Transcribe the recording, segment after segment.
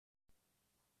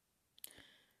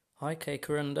Hi, Kay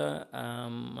Kurunda.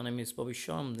 My name is Bobby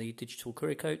Shaw. I'm the digital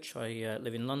career coach. I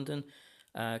live in London.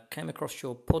 Came across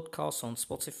your podcast on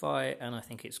Spotify, and I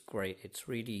think it's great. It's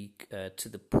really to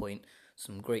the point.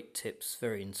 Some great tips,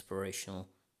 very inspirational,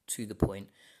 to the point.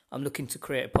 I'm looking to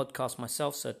create a podcast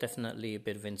myself, so definitely a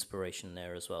bit of inspiration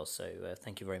there as well. So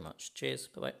thank you very much. Cheers.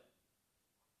 Bye bye.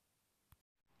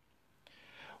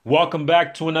 Welcome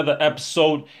back to another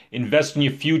episode, Invest in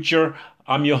Your Future.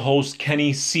 I'm your host,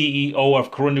 Kenny, CEO of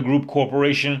Corinda Group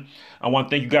Corporation. I want to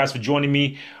thank you guys for joining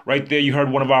me. Right there, you heard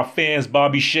one of our fans,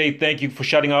 Bobby Shea. Thank you for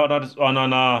shouting out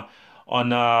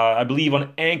on I believe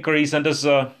on Anchor. He sent us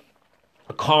a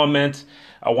comment.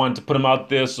 I wanted to put him out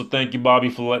there, so thank you, Bobby,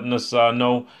 for letting us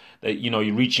know that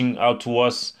you're reaching out to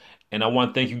us. And I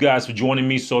want to thank you guys for joining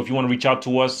me. So if you want to reach out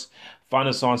to us, find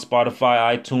us on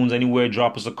Spotify, iTunes, anywhere.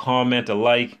 Drop us a comment, a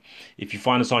like. If you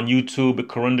find us on YouTube at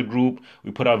Corinda Group,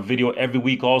 we put out video every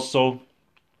week. Also,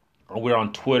 we're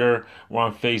on Twitter, we're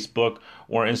on Facebook,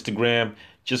 we're on Instagram.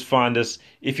 Just find us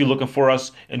if you're looking for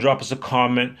us and drop us a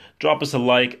comment, drop us a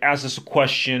like, ask us a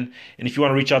question. And if you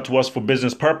want to reach out to us for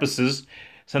business purposes,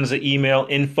 send us an email,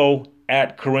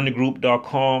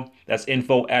 info@corindagroup.com. That's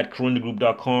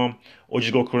info@corindagroup.com. Or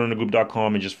just go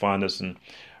corindagroup.com and just find us and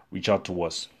reach out to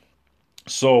us.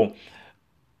 So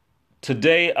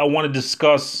today I want to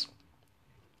discuss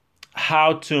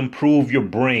how to improve your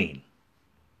brain.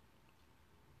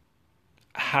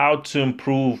 How to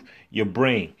improve your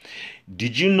brain.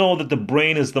 Did you know that the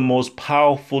brain is the most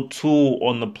powerful tool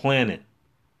on the planet?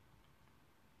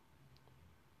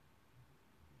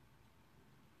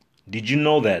 Did you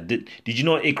know that? Did you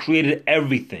know it created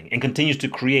everything and continues to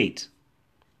create?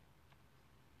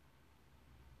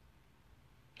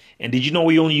 And did you know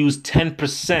we only use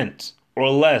 10% or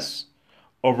less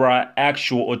of our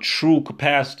actual or true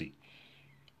capacity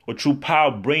or true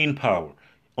power, brain power?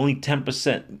 Only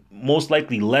 10%, most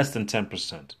likely less than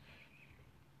 10%.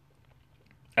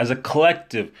 As a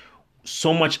collective,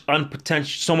 so much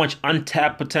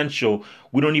untapped potential,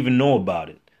 we don't even know about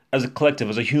it. As a collective,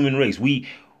 as a human race, we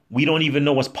don't even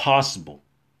know what's possible.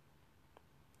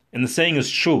 And the saying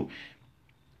is true.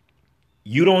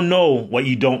 You don't know what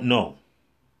you don't know.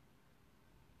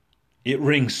 It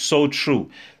rings so true.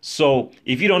 So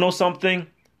if you don't know something,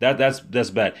 that's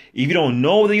bad. If you don't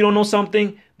know that you don't know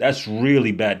something, that's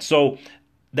really bad. So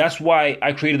that's why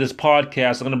I created this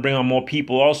podcast. I'm going to bring on more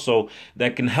people also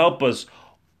that can help us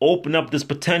open up this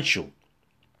potential.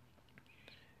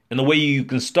 And the way you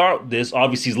can start this,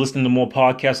 obviously, is listening to more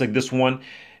podcasts like this one,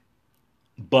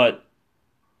 but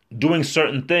doing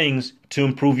certain things to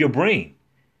improve your brain.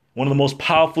 One of the most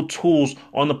powerful tools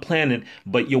on the planet,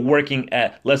 but you're working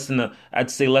at I'd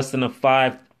say less than a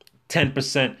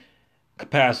 5-10%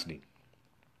 capacity.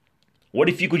 What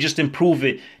if you could just improve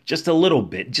it just a little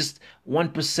bit, just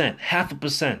 1%, half a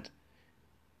percent?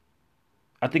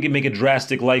 I think it'd make a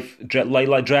drastic life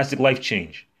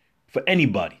change for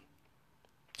anybody.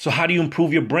 So how do you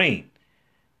improve your brain?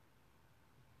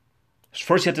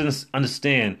 First, you have to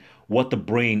understand what the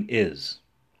brain is.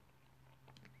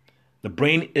 The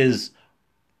brain is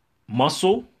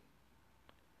muscle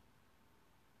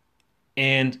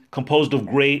and composed of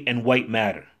gray and white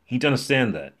matter. You need to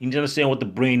understand that. You need to understand what the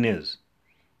brain is.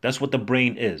 That's what the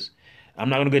brain is. I'm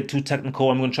not going to get too technical.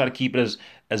 I'm going to try to keep it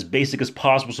as basic as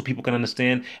possible so people can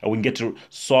understand and we can get to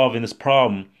solving this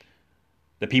problem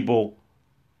that people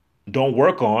don't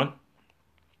work on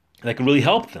that can really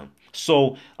help them.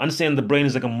 So understand the brain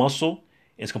is like a muscle.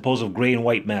 It's composed of gray and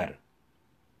white matter.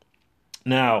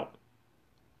 Now,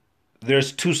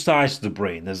 there's two sides to the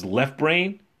brain. There's the left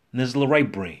brain and there's the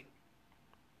right brain.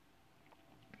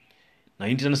 Now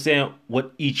you need to understand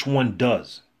what each one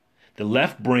does. The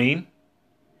left brain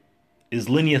is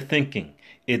linear thinking.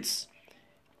 It's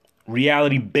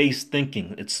reality-based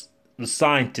thinking. It's the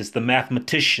scientists, the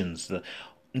mathematicians.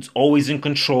 It's always in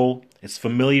control. It's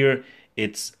familiar.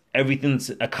 It's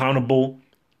everything's accountable.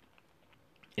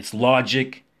 It's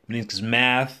logic. It's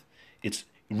math. It's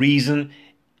reason.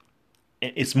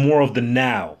 It's more of the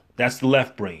now. That's the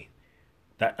left brain.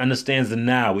 That understands the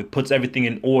now. It puts everything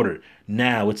in order.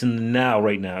 Now. It's in the now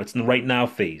right now. It's in the right now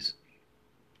phase.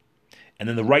 And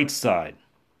then the right side.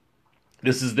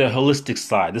 This is the holistic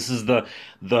side. This is the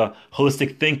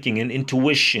holistic thinking and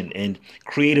intuition and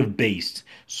creative based.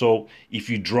 So if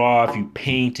you draw, if you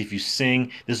paint, if you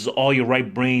sing, this is all your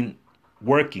right brain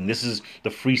working. This is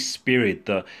the free spirit.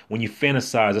 The when you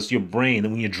fantasize, that's your brain.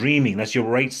 And when you're dreaming, that's your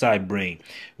right side brain.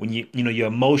 When your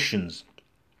emotions,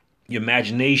 your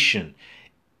imagination,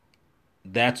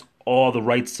 that's all the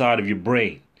right side of your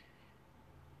brain.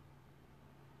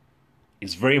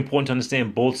 It's very important to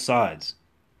understand both sides.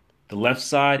 The left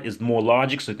side is more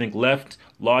logic, so think left,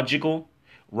 logical.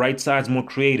 Right side's more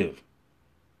creative.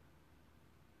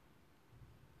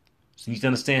 So you need to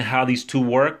understand how these two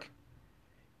work.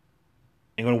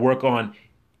 And going to work on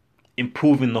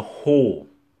improving the whole.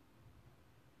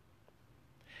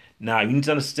 Now, you need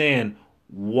to understand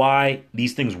why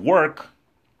these things work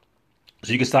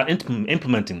so you can start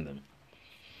implementing them.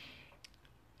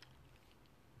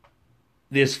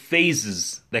 There's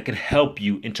phases that can help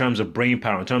you in terms of brain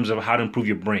power, in terms of how to improve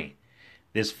your brain.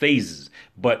 There's phases,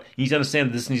 but you need to understand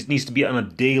that this needs to be on a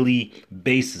daily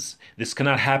basis. This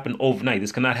cannot happen overnight.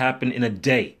 This cannot happen in a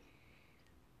day.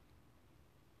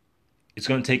 It's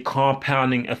going to take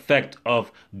compounding effect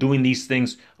of doing these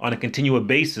things on a continual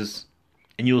basis,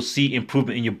 and you'll see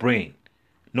improvement in your brain.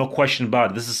 No question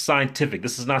about it. This is scientific.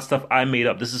 This is not stuff I made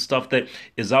up. This is stuff that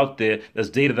is out there. That's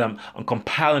data that I'm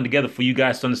compiling together for you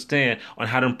guys to understand on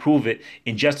how to improve it,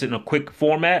 ingest it in a quick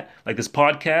format like this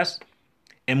podcast,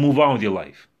 and move on with your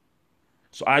life.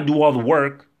 So I do all the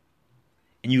work,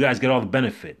 and you guys get all the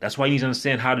benefit. That's why you need to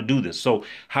understand how to do this. So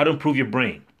how to improve your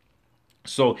brain.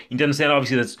 So you need to understand,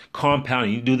 obviously, that's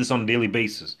compounding. You do this on a daily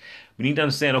basis. We need to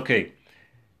understand, okay,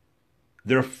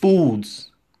 there are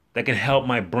foods that can help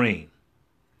my brain.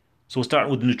 So we'll start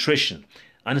with nutrition.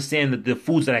 Understand that the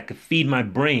foods that I can feed my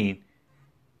brain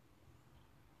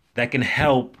that can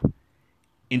help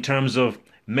in terms of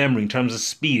memory, in terms of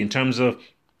speed, in terms of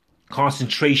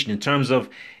concentration, in terms of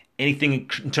anything,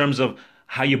 in terms of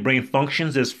how your brain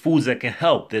functions. There's foods that can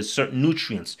help. There's certain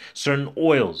nutrients, certain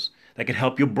oils that can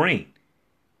help your brain.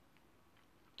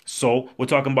 So we're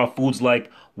talking about foods like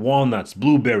walnuts,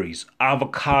 blueberries,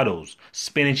 avocados,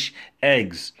 spinach,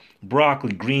 eggs,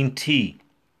 broccoli, green tea,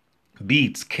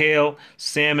 beets, kale,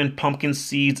 salmon, pumpkin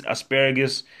seeds,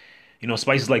 asparagus,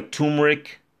 spices like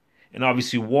turmeric, and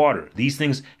obviously water. These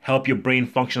things help your brain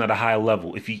function at a high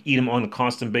level if you eat them on a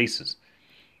constant basis.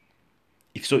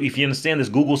 If you understand this,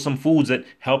 Google some foods that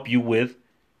help you with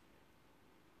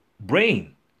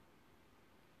brain.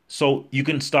 So you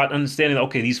can start understanding,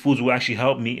 okay, these foods will actually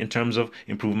help me in terms of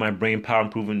improving my brain power,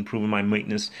 improving my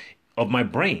maintenance of my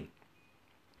brain.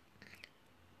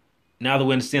 Now that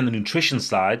we understand the nutrition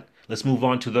side, let's move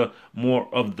on to the more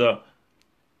of the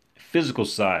physical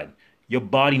side. Your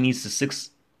body needs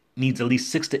at least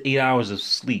 6 to 8 hours of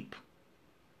sleep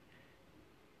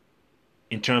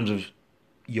in terms of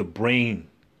your brain.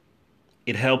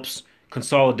 It helps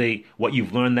consolidate what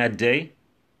you've learned that day,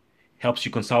 helps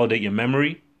you consolidate your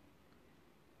memory.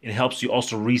 It helps you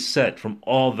also reset from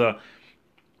all the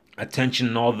attention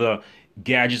and all the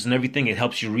gadgets and everything. It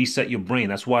helps you reset your brain.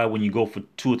 That's why when you go for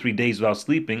 2 or 3 days without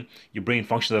sleeping, your brain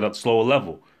functions at a slower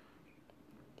level,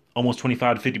 almost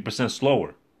 25 to 50%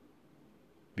 slower,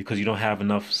 because you don't have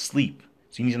enough sleep.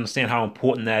 So you need to understand how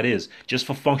important that is. Just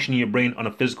for functioning your brain on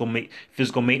a physical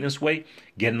maintenance way,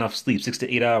 get enough sleep, 6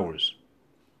 to 8 hours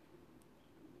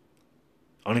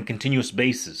on a continuous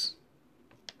basis.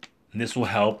 And this will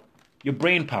help your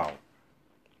brain power.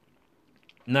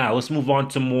 Now, let's move on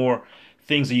to more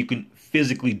things that you can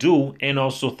physically do and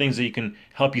also things that you can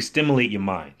help you stimulate your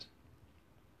mind.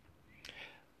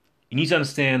 You need to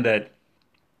understand that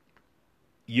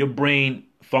your brain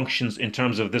functions in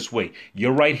terms of this way.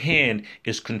 Your right hand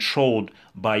is controlled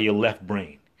by your left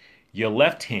brain. Your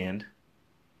left hand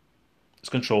is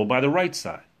controlled by the right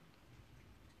side.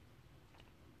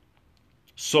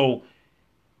 So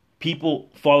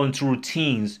people fall into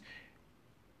routines,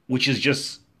 which is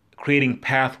just creating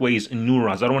pathways in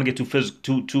neurons. I don't want to get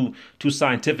too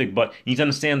scientific, but you need to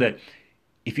understand that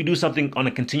if you do something on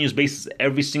a continuous basis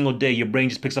every single day, your brain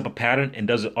just picks up a pattern and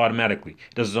does it automatically.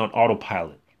 It does it on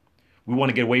autopilot. We want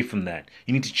to get away from that.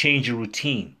 You need to change your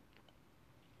routine.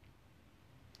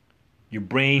 Your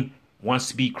brain wants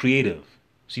to be creative,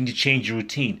 so you need to change your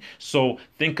routine. So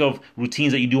think of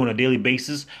routines that you do on a daily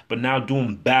basis, but now do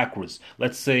them backwards.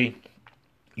 Let's say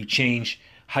you change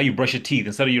how you brush your teeth.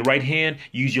 Instead of your right hand,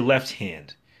 you use your left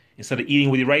hand. Instead of eating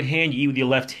with your right hand, you eat with your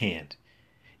left hand.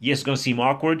 Yes, it's going to seem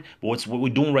awkward, but what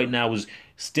we're doing right now is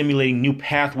stimulating new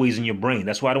pathways in your brain.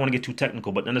 That's why I don't want to get too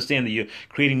technical, but understand that you're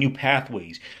creating new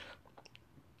pathways.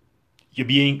 You're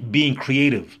being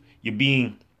creative. You're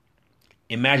being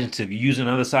imaginative. You're using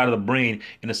another side of the brain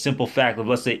in a simple fact of,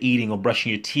 let's say, eating or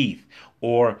brushing your teeth,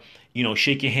 or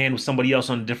shake your hand with somebody else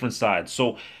on a different side.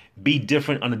 So be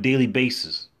different on a daily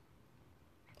basis.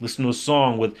 Listen to a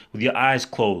song with your eyes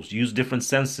closed. Use different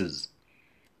senses.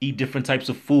 Eat different types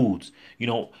of foods.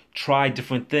 Try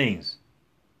different things.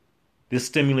 This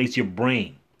stimulates your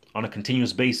brain on a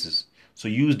continuous basis. So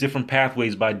use different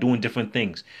pathways by doing different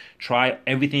things. Try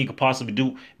everything you could possibly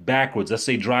do backwards. Let's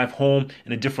say drive home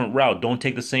in a different route. Don't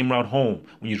take the same route home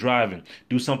when you're driving.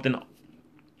 Do something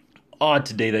odd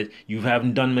today that you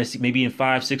haven't done maybe in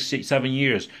 5, 6, 7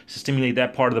 years to stimulate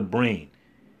that part of the brain.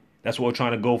 That's what we're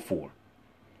trying to go for.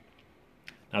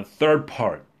 Now, the third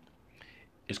part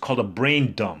is called a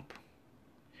brain dump.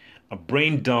 A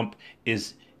brain dump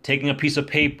is taking a piece of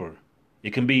paper.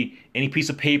 It can be any piece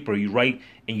of paper you write,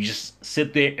 and you just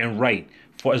sit there and write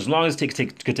for as long as it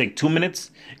could take 2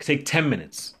 minutes. It could take 10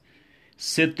 minutes.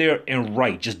 Sit there and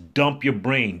write. Just dump your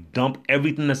brain. Dump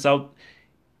everything that's out,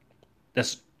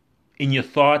 that's in your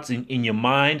thoughts, in your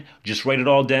mind. Just write it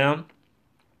all down.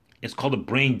 It's called a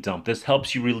brain dump. This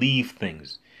helps you relieve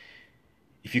things.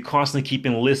 If you're constantly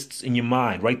keeping lists in your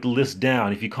mind, write the list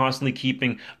down. If you're constantly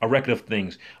keeping a record of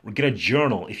things, get a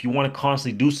journal. If you want to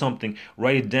constantly do something,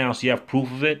 write it down so you have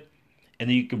proof of it, and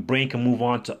then your brain can move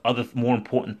on to other more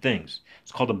important things.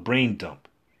 It's called a brain dump.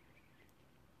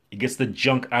 It gets the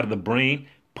junk out of the brain,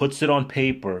 puts it on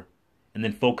paper, and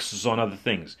then focuses on other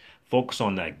things. Focus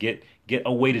on that. Get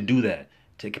a way to do that.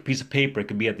 Take a piece of paper. It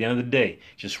could be at the end of the day.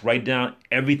 Just write down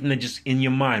everything that's just in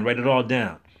your mind. Write it all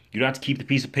down. You don't have to keep the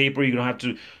piece of paper. You don't have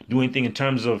to do anything in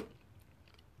terms of,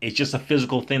 it's just a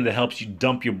physical thing that helps you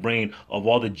dump your brain of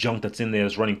all the junk that's in there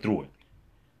that's running through it.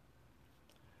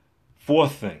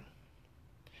 Fourth thing,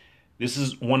 this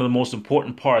is one of the most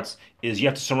important parts, is you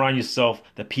have to surround yourself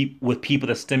with people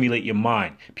that stimulate your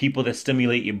mind, people that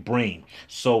stimulate your brain.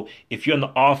 So if you're in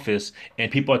the office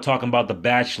and people are talking about The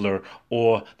Bachelor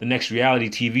or the next reality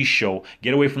TV show,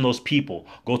 get away from those people.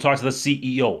 Go talk to the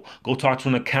CEO. Go talk to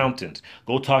an accountant.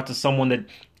 Go talk to someone that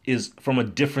is from a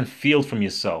different field from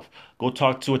yourself. Go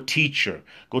talk to a teacher.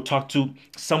 Go talk to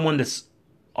someone that's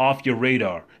off your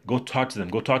radar. Go talk to them.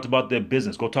 Go talk about their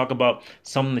business. Go talk about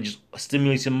something that just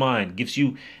stimulates your mind, gives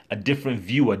you a different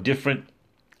view, a different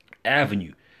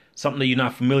avenue, something that you're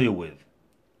not familiar with.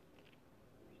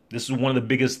 This is one of the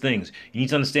biggest things. You need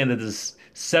to understand that there's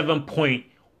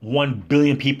 7.1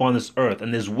 billion people on this earth,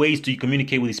 and there's ways to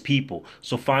communicate with these people.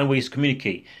 So find ways to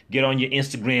communicate. Get on your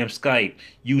Instagram, Skype,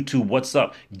 YouTube, what's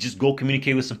up. Just go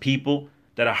communicate with some people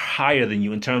that are higher than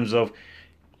you in terms of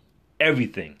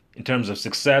everything. In terms of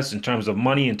success, in terms of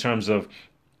money, in terms of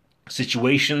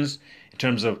situations, in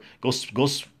terms of go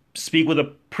speak with a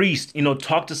priest.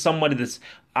 Talk to somebody that's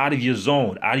out of your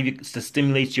zone, that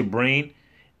stimulates your brain,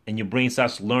 and your brain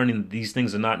starts learning these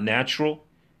things are not natural,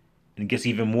 and it gets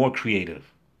even more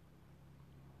creative.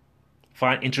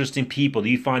 Find interesting people that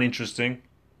you find interesting,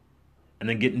 and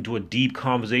then get into a deep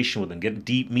conversation with them, get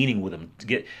deep meaning with them,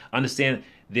 understand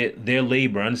their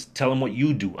labor, tell them what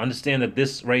you do. Understand that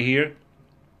this right here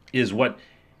is what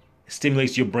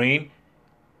stimulates your brain,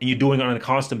 and you're doing it on a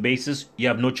constant basis. You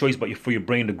have no choice but for your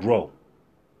brain to grow.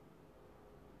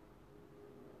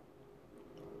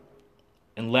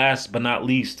 And last but not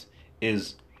least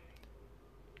is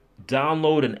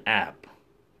download an app.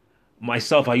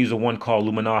 Myself, I use one called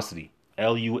Luminosity,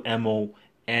 Lumonisty.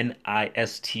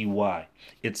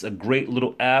 It's a great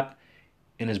little app,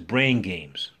 and it's brain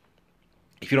games.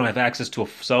 If you don't have access to a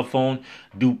cell phone,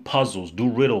 do puzzles, do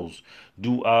riddles,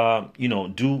 do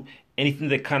anything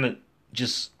that kind of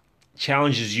just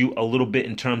challenges you a little bit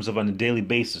in terms of on a daily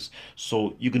basis.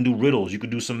 So you can do riddles, you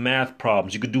could do some math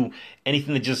problems, you could do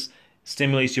anything that just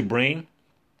stimulates your brain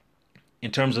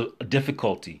in terms of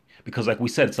difficulty. Because like we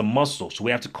said, it's a muscle, so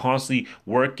we have to constantly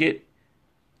work it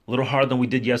a little harder than we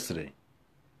did yesterday,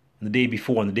 and the day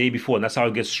before, and that's how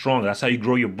it gets stronger. That's how you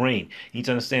grow your brain. You need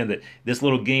to understand that this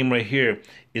little game right here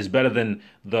is better than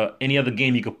any other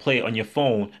game you could play on your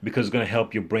phone, because it's going to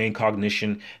help your brain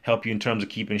cognition, help you in terms of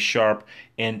keeping sharp.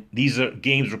 And these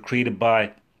games were created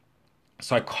by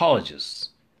psychologists.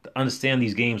 To understand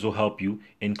these games will help you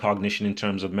in cognition, in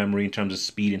terms of memory, in terms of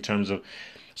speed, in terms of,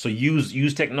 so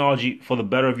use technology for the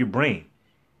better of your brain.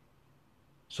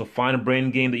 So find a brain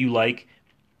game that you like,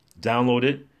 download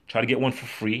it, try to get one for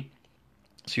free,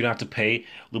 so you don't have to pay.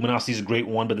 Luminosity is a great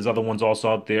one, but there's other ones also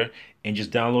out there. And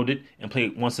just download it and play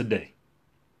it once a day.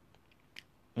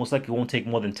 Most likely it won't take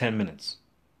more than 10 minutes.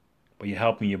 But you're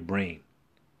helping your brain.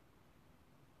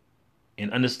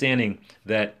 And understanding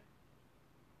that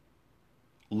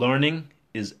learning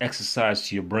is exercise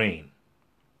to your brain.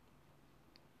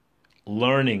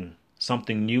 Learning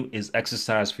something new is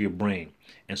exercise for your brain.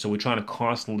 And so we're trying to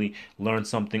constantly learn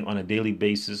something on a daily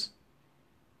basis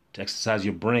to exercise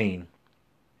your brain,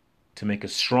 to make it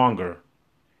stronger,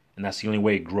 and that's the only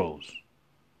way it grows.